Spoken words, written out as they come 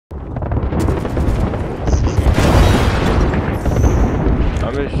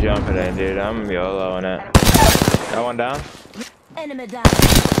just jumping in, dude. I'm YOLOing it. Got one down. Enemy down.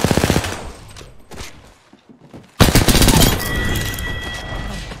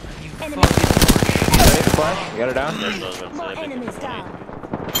 Enemy. Flash. You got her down. More enemies down.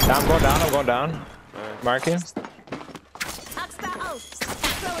 I'm going down. I'm going down. Marking.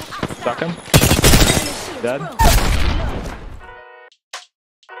 Stuck him. Dead.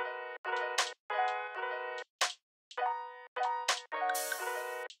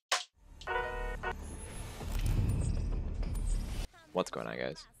 What's going on,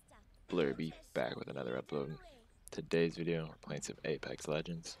 guys? Blurby back with another upload. Today's video, we're playing some Apex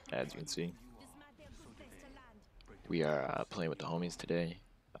Legends. As you can see, we are playing with the homies today,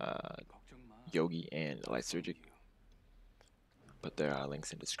 Yogi and Lysergic. Put their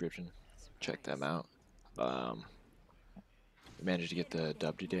links in the description. Check them out. We managed to get the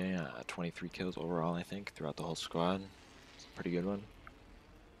dub today. 23 kills overall, I think, throughout the whole squad. It's a pretty good one.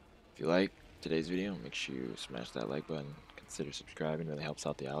 If you like today's video, make sure you smash that like button. Consider subscribing, really helps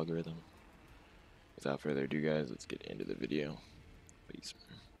out the algorithm. Without further ado, guys, let's get into the video. Peace.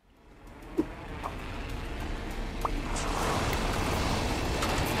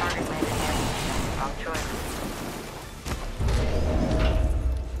 Target landed here. Wrong choice.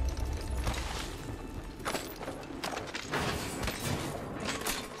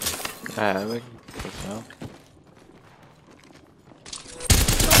 Look.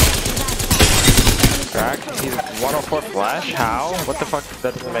 Crack. He's 104 flash? How? What the fuck?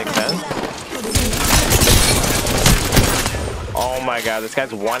 That doesn't make sense. Oh my god, this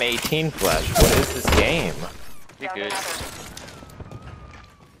guy's 118 flash. What is this game? You're good.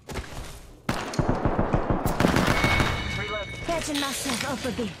 Catching myself up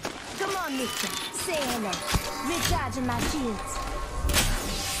a bit. Come on, mister. Say hello. Recharging my shields.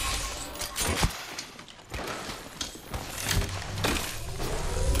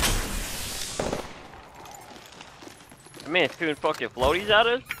 Man, shooting fucking floaties at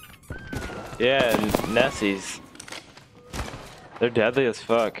us? Yeah, Nessies. They're deadly as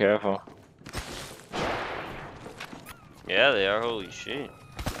fuck, careful. Yeah, they are, holy shit.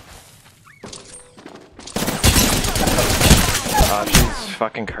 Oh, she's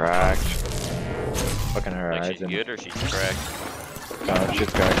fucking cracked. Fucking Like Horizon. she's good or she's cracked? No, she's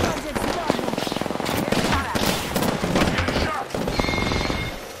cracked.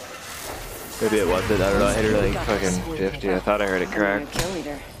 Maybe it wasn't, I don't know, I hit her like fucking 50, I thought I heard it crack.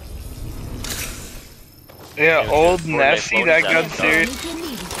 Yeah, old Nessie, that gun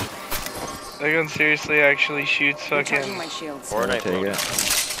That seriously actually shoots fucking... Fortnite Take it.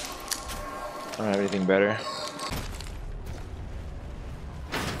 I don't have anything better.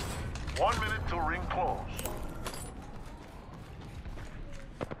 1 minute till ring close.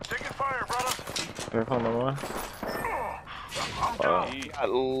 Taking fire, brother. Careful, no more. I'm down. Got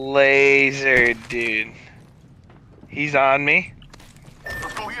laser, dude. He's on me.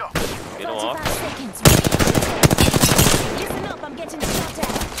 Let's go here. Get him off. Listen up, I'm getting shot at.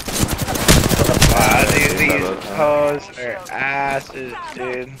 Wow, these hoes are asses,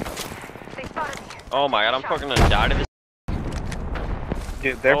 dude. They spotted me. Oh my god, I'm fucking gonna die to this.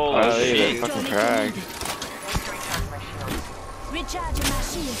 Dude, they're Holy Oh, pushing. they're fucking cracked. Need to recharge my shields. Recharging my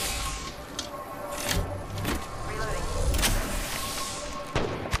shields. Reloading.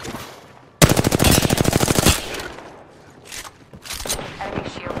 Enemy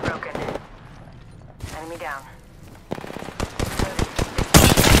shield broken. Enemy down.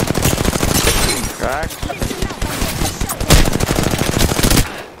 Cracked. Listen up, I'm getting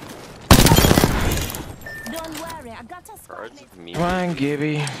shot at. Don't worry, I got a squad Birds mate. of me. Come on,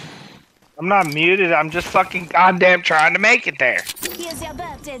 Gibby. I'm not muted, I'm just fucking goddamn trying to make it there. Here's your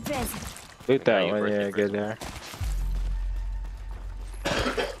birthday present. Loot Yeah, that your one, birthday yeah, good there.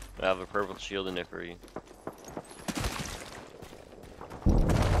 I have a purple shield in it for you.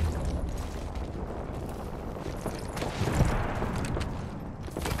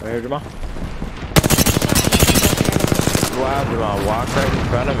 Right here, Jamal. Wow, Jamal, walk right in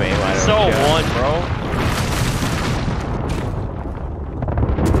front of me. Why don't So you? one, bro.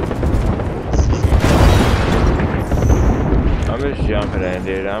 I'm just jumping in,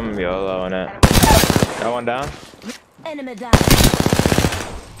 dude. I'm YOLOing it. Got one down. Enemy down.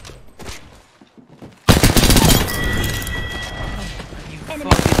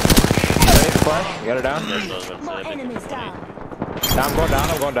 Enemy. Flash. You got her down. That's what I was More gonna say. enemies down. I'm going down.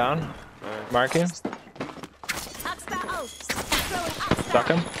 I'm going down. Marking. Oxford out. Throwing Oxford. Stuck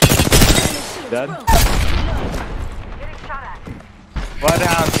him. Dead. Getting shot at. One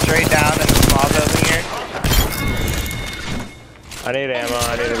down, straight down in the small building here. I need ammo.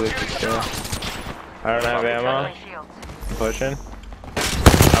 I need a loot this too. I don't have ammo. Recharging my shields. Pushing.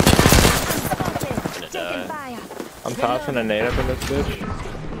 Taking die. fire. I'm tossing a nade up in this bitch.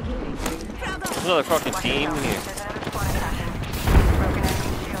 There's another fucking team here. There's another squad attacking. Broken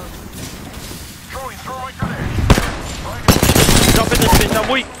enemy shield. Throwing thermite grenade. Jump in this bitch, I'm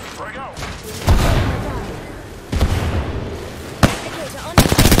weak. Frag out.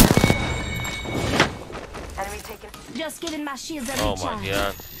 Enemy taken. Just giving my shields a Oh recharge. my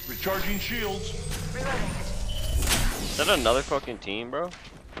god. Recharging shields. Reloading. Is that another fucking team, bro?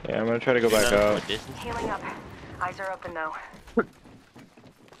 Yeah, I'm gonna try to go back up. Healing up. Eyes are open though.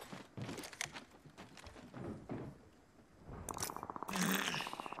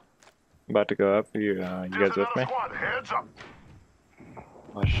 I'm about to go up. You guys There's with another me? squad. Heads up.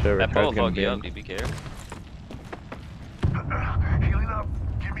 Oh shit, That Ricardo's ball gonna fuck be you in. up, DB care. Healing up.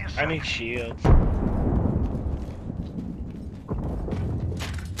 Give me a I second. need shields.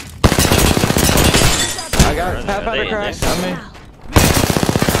 I got Are Pathfinder they in cracks there? on me.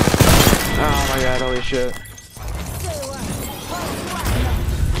 Oh my god, holy shit.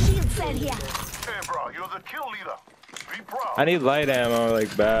 Shield cell here. Hey, bro. You're the kill leader. Be proud. I need light ammo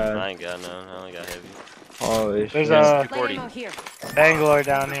like bad. I ain't got none. I only got heavy. Holy shit. There's a 40. here. Bangalore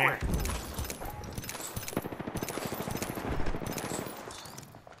down here.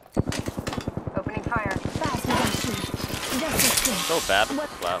 Opening fire. Fast with that shield. Just a sec. So bad with the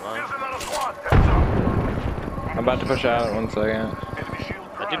flatline. There's another squad. Heads up. I'm about to push out 1 second. Enemy shield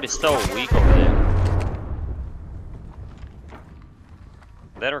That dude is cracked. so weak over there.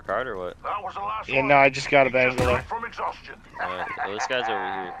 That Ricardo or what? That was the last Yeah, one. no, I just got a He just Bangalore. died from exhaustion. Well, this guy's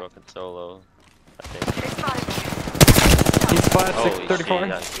over here fucking solo. I think. They spotted me. He's flat, Holy 634.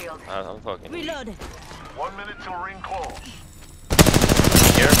 shit, Shield. I'm fucking weak. Reloaded. 1 minute till ring close.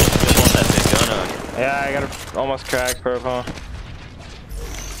 Careful, you want that big gun on you. Yeah, I got a almost cracked purple.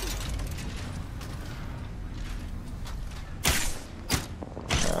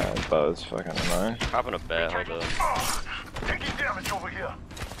 That was fucking annoying. Popping a bat, hold up. Ah, taking damage over here. I'm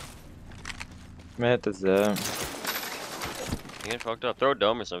gonna hit the zip. You getting fucked up. Throw a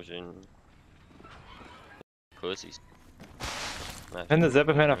dome or something. Pussies. In the zip,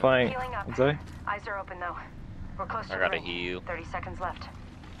 I'm in a flank. Healing up. What's that? Eyes are open though. We're close to I the gotta ring. heal. 30 seconds left.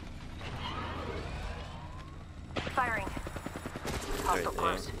 Firing. Hostile there.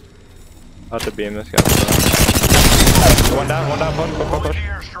 close. I'll have to beam this guy. One down, push. Moving the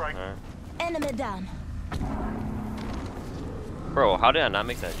airstrike. Alright. Enemy down. Bro, how did I not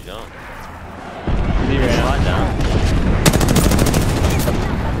make that jump? He ran. Slide down.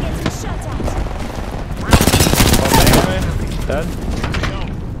 I'm getting shot at. Dead?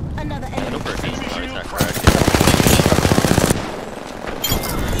 Another I enemy. know for a decent one, he's not cracked.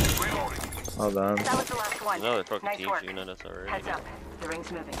 Reloading. Hold on. That was the last one. Another fucking Nice team work. shooting at us already. Heads up. The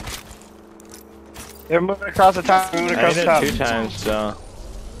ring's moving. They're moving across the top. Moving I across hit the top. it 2 times, so.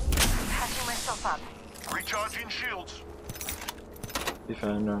 Patching myself up. Recharging shields. Be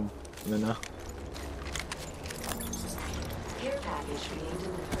fine, let me know. Care package being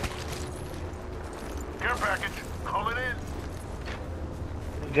delivered. Care package coming in.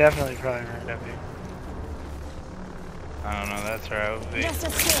 Definitely probably right up here. I don't know, that's where I would be. Just a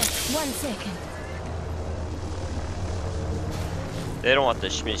sec. 1 second. They don't want the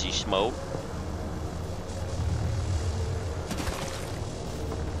schmizzy smoke.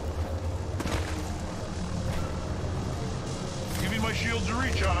 Give me my shields to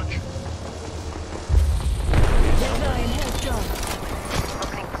recharge. Deploying health drone.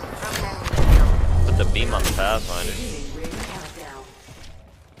 Opening. Broken enemy shield. Put the beam on the Pathfinder.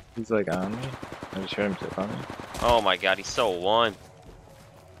 He's like on me. I just heard him tip on me. Oh my god, he's so one.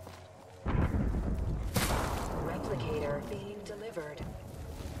 Replicator being delivered.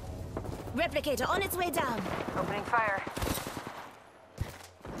 Replicator on its way down. Opening fire.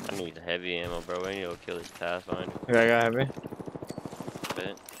 I need heavy ammo, bro. I need to go kill this Pathfinder. Here, I got heavy.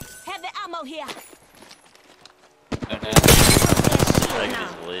 Bet. Heavy ammo here. That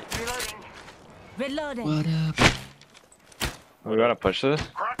is lit. Reloading. Reloading. We wanna push this?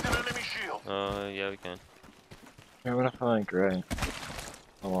 Cracked an enemy shield. Yeah, we can. Yeah, what if I like gray?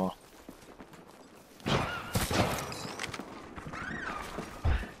 Oh well.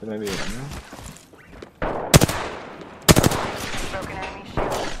 Maybe it Broken enemy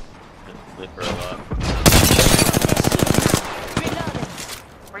shield. Lit for a lot.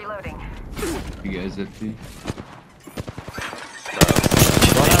 Reloading. You guys empty?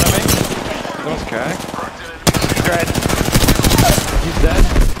 One out of me. Someone's cracked. Cracked an enemy He's dead. He's dead.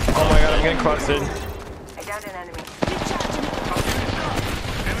 Oh my god, I'm getting clustered. I downed an enemy.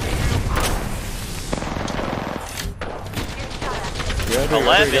 Good, we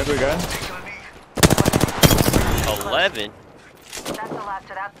 11. good, we good. taking a knee. 11? That's the last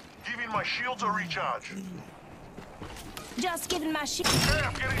of that. Giving my shields a recharge. Just giving my shield. Hey,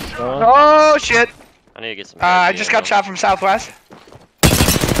 I'm getting shot. Oh shit! I need to get some. I heavy just got ammo. shot from southwest.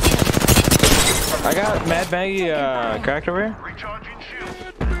 I got Mad Maggie cracked over here. Recharging shields.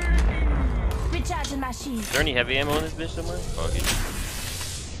 Recharging my shield. Is there any heavy ammo in this bitch somewhere? Fuck it.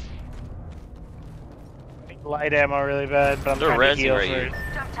 Light ammo really bad, but I'm They're trying to resing heal right first.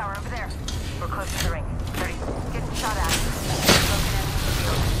 here. Jump tower over there. We're close to the ring. 30. Getting shot at.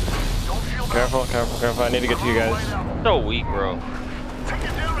 Don't shield up. Careful, careful, careful. I need to get to you guys. So weak, bro. Taking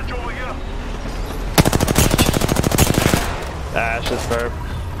damage over here. Ash is burp.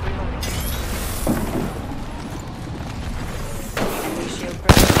 Enemy shield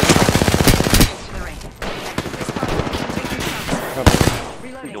broken. Close to the ring.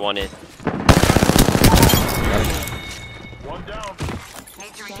 Need one in. One down.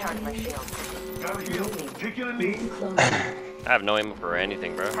 Need to recharge my shield. Gotta heal. Taking a knee. I have no ammo for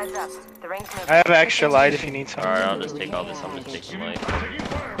anything, bro. Heads up. The ring's moving. I have extra light if you need some. Alright, I'll just take all this. I'm gonna take some light. Taking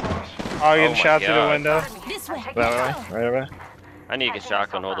fire, boss. Oh, you're Oh getting my shot through the God. window. This way. That way, right over. I need to get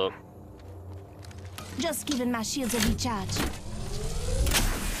shotgun. Hold up. Just giving my shields a recharge.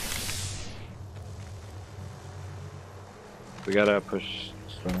 We gotta push.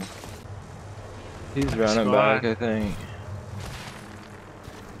 So. He's running Squad. back, I think.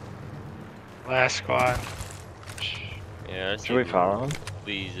 Last squad. Yeah. I Should we see. follow him?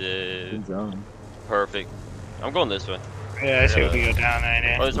 Please. Good zone. Perfect. I'm going this way. Yeah, I see if we go down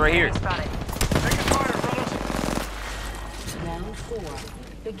there. Oh, Yeah. it's right here. Spotted. Taking fire, fellas. Round 4.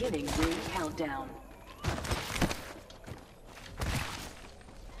 Beginning ring countdown.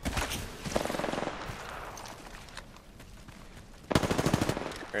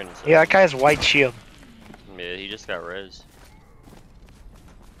 Right inside. Yeah, that guy has white shield. Yeah, he just got res.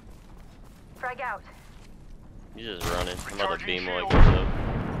 Frag out. He's just running. I'm about to beam like Recharging what's up.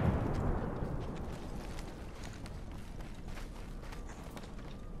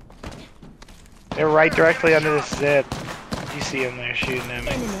 They're right directly under this zip. You see them there shooting at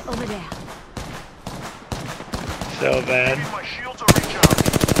me. Enemy over there. So bad. Giving my shields a recharge.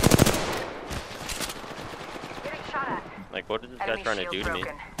 Getting shot at. Like, what is this guy Enemy trying to shield do to me?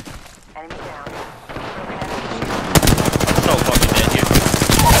 broken. Enemy down. Broken enemy I'm so fucking dead here. shield.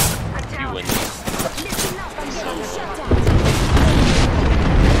 I'm You down. win this. Listen up, I'm getting shot at.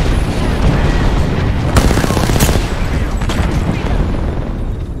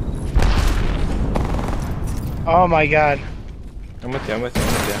 Oh my god. I'm with you, I'm with you,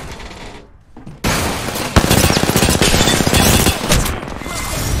 I'm with you.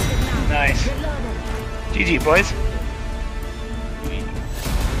 Nice. GG, boys.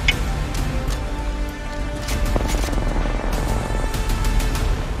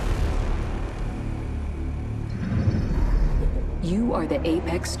 You are the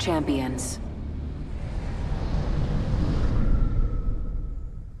Apex Champions.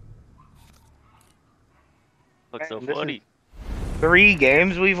 Looks so Man, this funny. 3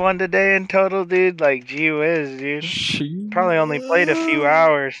 games we've won today in total, dude. Like, gee whiz, dude. Probably only played a few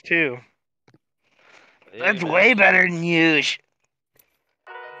hours, too. Hey, That's man. way better than you.